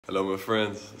Hello my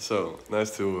friends, so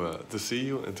nice to see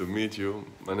you and to meet you.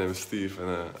 My name is Steve and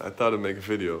I thought I'd make a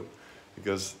video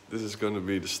because this is going to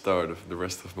be the start of the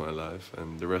rest of my life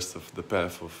and the rest of the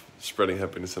path of spreading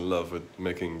happiness and love with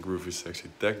making groovy sexy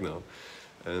techno.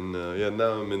 And yeah,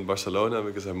 now I'm in Barcelona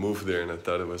because I moved there and I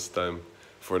thought it was time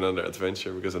for another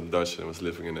adventure because I'm Dutch and I was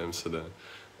living in Amsterdam.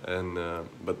 And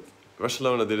but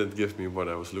Barcelona didn't give me what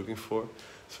I was looking for.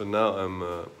 So now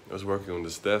I was working on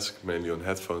this desk, mainly on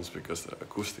headphones because the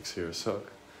acoustics here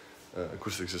suck.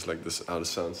 Acoustics is like this, how the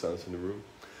sound sounds in the room.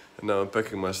 And now I'm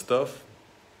packing my stuff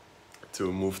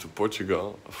to move to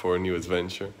Portugal for a new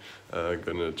adventure.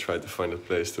 Gonna try to find a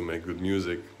place to make good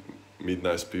music, meet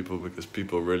nice people, because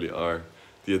people really are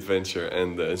the adventure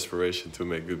and the inspiration to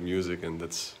make good music, and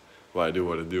that's why I do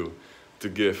what I do. To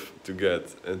give, to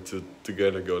get, and to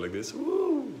together go like this.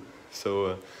 Woo!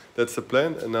 So that's the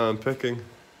plan, and now I'm packing.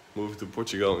 Moving to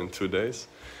Portugal in 2 days.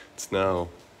 It's now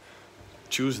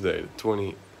Tuesday,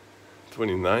 the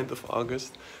 29th of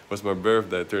August. It was my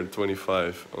birthday. I turned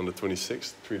 25 on the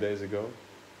 26th, 3 days ago.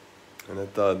 And I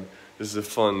thought this is a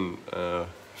fun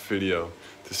video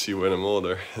to see when I'm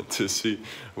older, to see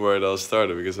where it all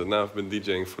started. Because now I've been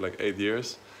DJing for like 8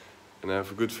 years. And I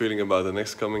have a good feeling about the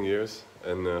next coming years.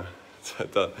 And I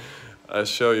thought I'd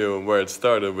show you where it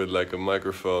started with like a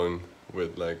microphone,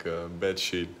 with like a bed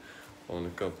sheet on a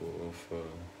couple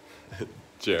of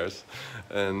chairs,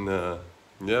 and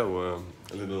yeah,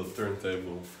 a little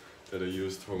turntable that I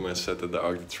used for my set at the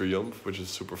Arc de Triomphe, which is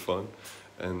super fun.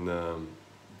 And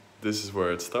this is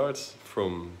where it starts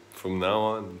from now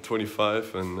on.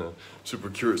 25, and super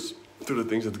curious to the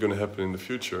things that are going to happen in the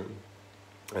future.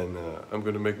 And I'm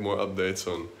going to make more updates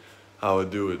on how I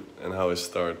do it and how I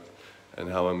start and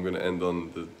how I'm going to end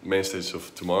on the main stage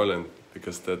of Tomorrowland,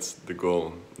 because that's the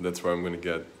goal, that's where I'm going to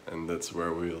get, and that's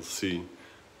where we'll see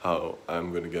how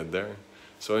I'm going to get there.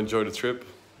 So enjoy the trip.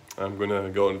 I'm going to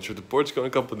go on a trip to Portugal in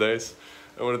a couple of days.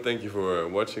 I want to thank you for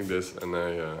watching this, and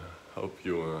I hope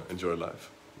you enjoy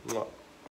life. Mwah.